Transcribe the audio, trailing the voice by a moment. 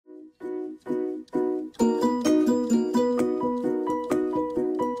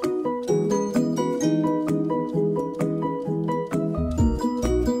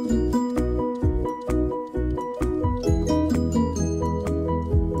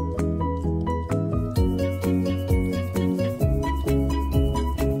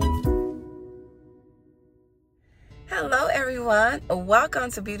everyone,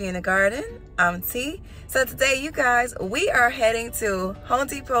 welcome to Beauty in the Garden. I'm T. So today, you guys, we are heading to Home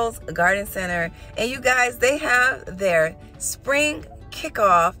Depot's Garden Center, and you guys, they have their spring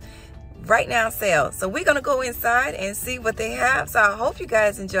kickoff right now sale. So we're gonna go inside and see what they have. So I hope you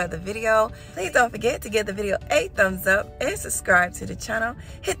guys enjoyed the video. Please don't forget to give the video a thumbs up and subscribe to the channel.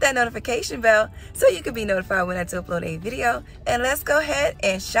 Hit that notification bell so you can be notified when I do upload a video. And let's go ahead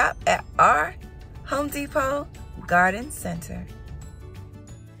and shop at our Home Depot Garden Center.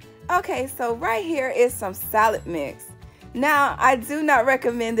 Okay, so right here is some salad mix. Now, I do not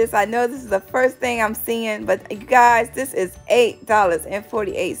recommend this. I know this is the first thing I'm seeing, but you guys, this is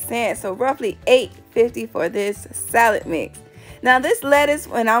 $8.48, so roughly $8.50 for this salad mix. Now, this lettuce,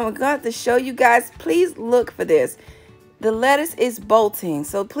 when I'm going to show you guys, please look for this. The lettuce is bolting,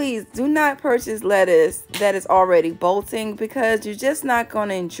 so please do not purchase lettuce that is already bolting because you're just not going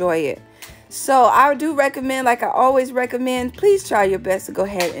to enjoy it. So I do recommend, like I always recommend, please try your best to go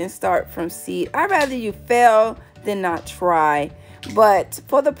ahead and start from seed. I'd rather you fail than not try, but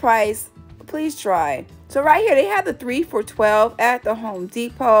for the price, please try. So right here, they have the 3 for $12 at the Home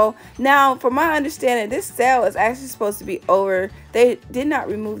Depot. Now, from my understanding, this sale is actually supposed to be over. They did not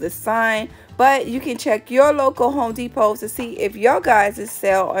remove the sign, but you can check your local Home Depot to see if your guys'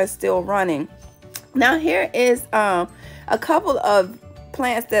 sale are still running. Now, here is a couple of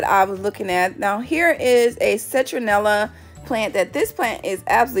plants that I was looking at. Now, here is a citronella plant. That this plant is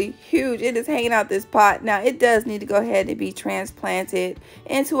absolutely huge. It is hanging out this pot. Now, it does need to go ahead and be transplanted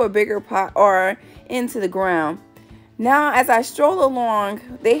into a bigger pot or into the ground. Now, as I stroll along,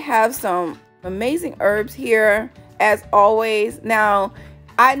 they have some amazing herbs here as always. Now,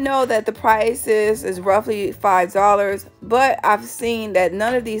 I know that the price is roughly $5, but I've seen that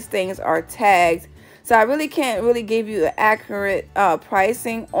none of these things are tagged. So I really can't give you an accurate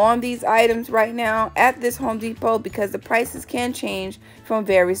pricing on these items right now at this Home Depot because the prices can change from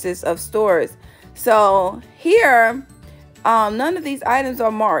various of stores. So here, none of these items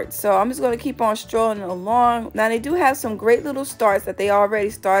are marked. So I'm just going to keep on strolling along. Now they do have some great little starts that they already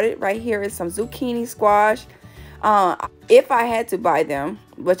started. Right here is some zucchini squash. If I had to buy them,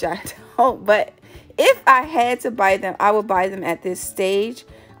 which I don't, but if I had to buy them, I would buy them at this stage.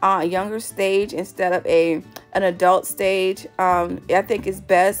 A younger stage instead of an adult stage. I think it's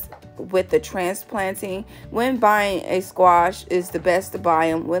best with the transplanting. When buying a squash, is the best to buy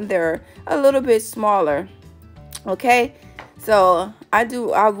them when they're a little bit smaller. Okay, so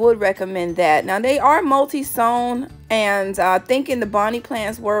I would recommend that. Now they are multi-sown, and thinking the Bonnie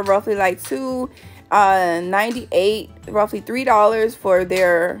plants were roughly like $2.98, roughly $3 for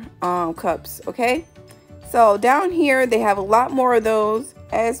their cups. Okay, so down here they have a lot more of those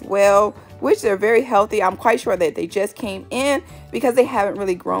as well, which are very healthy. I'm quite sure that they just came in because they haven't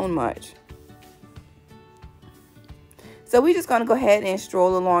really grown much. So we're just going to go ahead and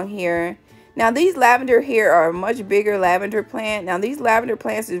stroll along here. Now these lavender here are a much bigger lavender plant. Now these lavender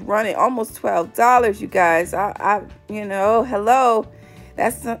plants is running almost $12, you guys. You know, hello,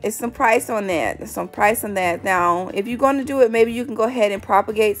 it's some price on that. There's some price on that. Now if you're going to do it, maybe you can go ahead and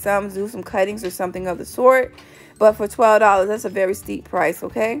propagate some, do some cuttings or something of the sort. But for $12, that's a very steep price,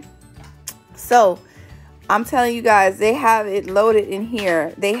 okay? So, I'm telling you guys, they have it loaded in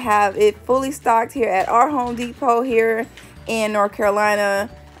here. They have it fully stocked here at our Home Depot here in North Carolina.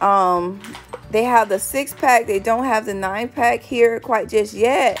 They have the 6-pack. They don't have the 9-pack here quite just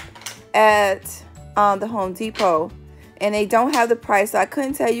yet at the Home Depot. And they don't have the price. So I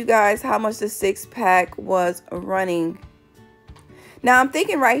couldn't tell you guys how much the 6-pack was running. Now, I'm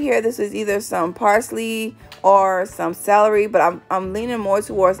thinking right here, this is either some parsley or some celery, but I'm leaning more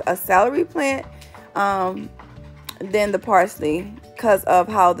towards a celery plant than the parsley because of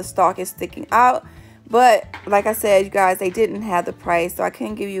how the stalk is sticking out. But like I said, you guys, they didn't have the price, so I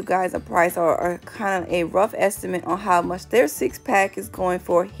couldn't give you guys a price or kind of a rough estimate on how much their 6-pack is going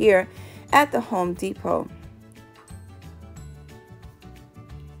for here at the Home Depot.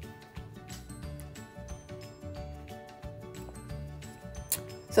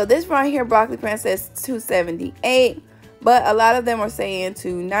 So this right here, broccoli plant, says $2.78, but a lot of them are saying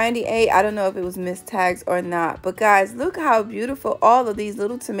 $2.98. I don't know if it was mistags or not. But guys, look how beautiful all of these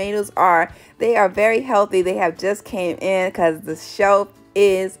little tomatoes are. They are very healthy. They have just came in because the shelf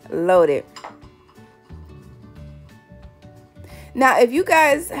is loaded. Now, if you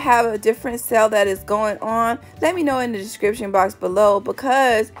guys have a different sale that is going on, let me know in the description box below,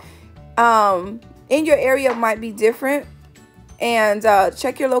 because in your area might be different. And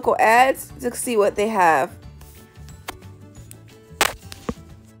check your local ads to see what they have.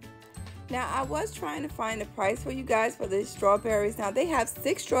 Now, I was trying to find a price for you guys for the strawberries. Now, they have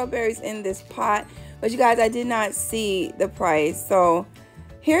 6 strawberries in this pot, but you guys, I did not see the price. So,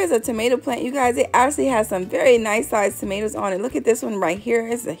 here's a tomato plant. You guys, it actually has some very nice sized tomatoes on it. Look at this one right here.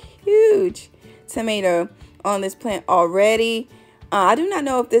 It's a huge tomato on this plant already. I do not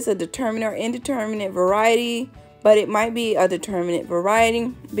know if this is a determinate or indeterminate variety, but it might be a determinate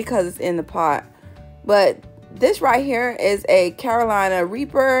variety because it's in the pot. But this right here is a Carolina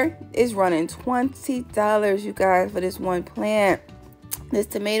Reaper. It's running $20, you guys, for this one plant. This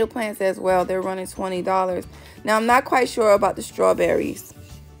tomato plants as well, they're running $20. Now, I'm not quite sure about the strawberries.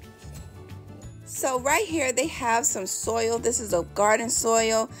 So right here they have some soil. This is a garden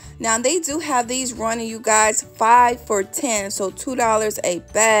soil. Now they do have these running, you guys, 5 for $10, so $2 a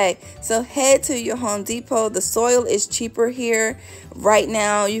bag. So head to your Home Depot. The soil is cheaper here right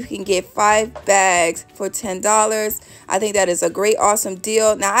now. You can get 5 bags for $10. I think that is a great, awesome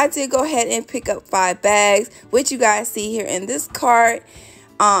deal. Now I did go ahead and pick up 5 bags, which you guys see here in this cart.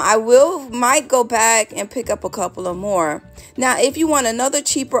 I might go back and pick up a couple of more. Now, if you want another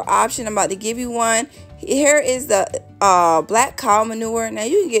cheaper option, I'm about to give you one. Here is the black cow manure. Now,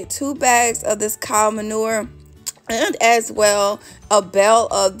 you can get 2 bags of this cow manure and as well a bale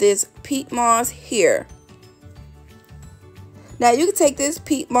of this peat moss here. Now, you can take this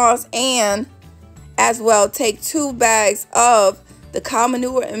peat moss and as well take 2 bags of the cow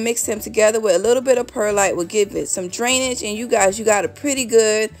manure and mix them together with a little bit of perlite. Will give it some drainage, and you guys, you got a pretty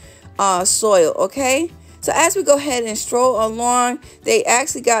good soil. Okay, so as we go ahead and stroll along, they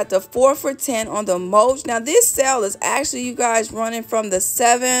actually got the 4 for $10 on the mulch. Now this sale is actually, you guys, running from the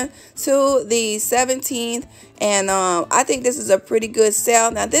 7th to the 17th, and I think this is a pretty good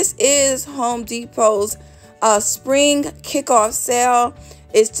sale. Now this is Home Depot's spring kickoff sale.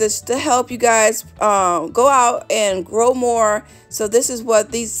 It's just to help you guys go out and grow more. So this is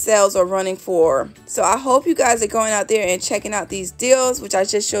what these sales are running for. So I hope you guys are going out there and checking out these deals, which I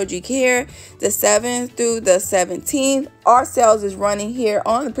just showed you here, the 7th through the 17th. Our sales is running here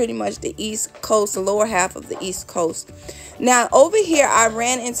on pretty much the East Coast, the lower half of the East Coast. Now over here, I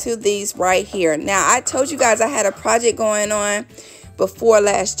ran into these right here. Now I told you guys I had a project going on before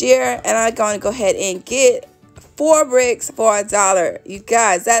last year, and I'm going to go ahead and get 4 bricks for $1. You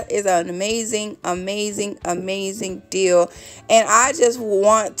guys, that is an amazing, amazing, amazing deal. And I just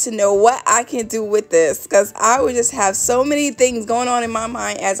want to know what I can do with this, because I would just have so many things going on in my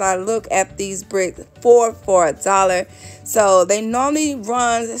mind as I look at these bricks. 4 for $1. So they normally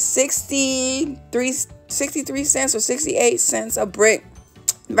run 63 cents or 68 cents a brick.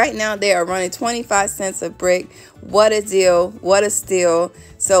 Right now they are running 25 cents a brick. What a deal, what a steal.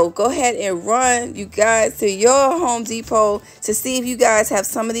 So go ahead and run, you guys, to your Home Depot to see if you guys have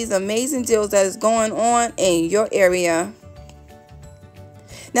some of these amazing deals that is going on in your area.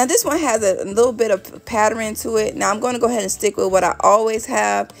 Now this one has a little bit of pattern to it. Now I'm going to go ahead and stick with what I always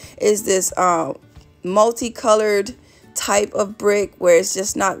have, is this multicolored type of brick where it's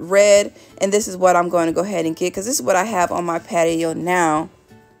just not red. And this is what I'm going to go ahead and get, because this is what I have on my patio now.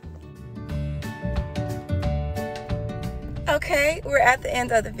 Okay, we're at the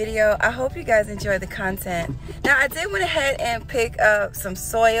end of the video. I hope you guys enjoyed the content. Now I did went ahead and pick up some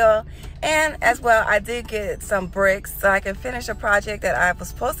soil, and as well I did get some bricks so I can finish a project that I was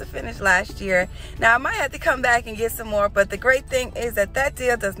supposed to finish last year. Now I might have to come back and get some more, but the great thing is that that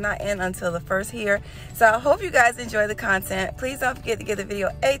deal does not end until the 1st here. So I hope you guys enjoy the content. Please don't forget to give the video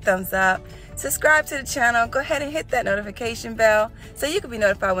a thumbs up. Subscribe to the channel. Go ahead and hit that notification bell so you can be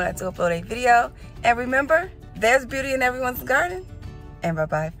notified when I do upload a video. And remember, there's beauty in everyone's garden. And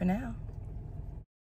bye-bye for now.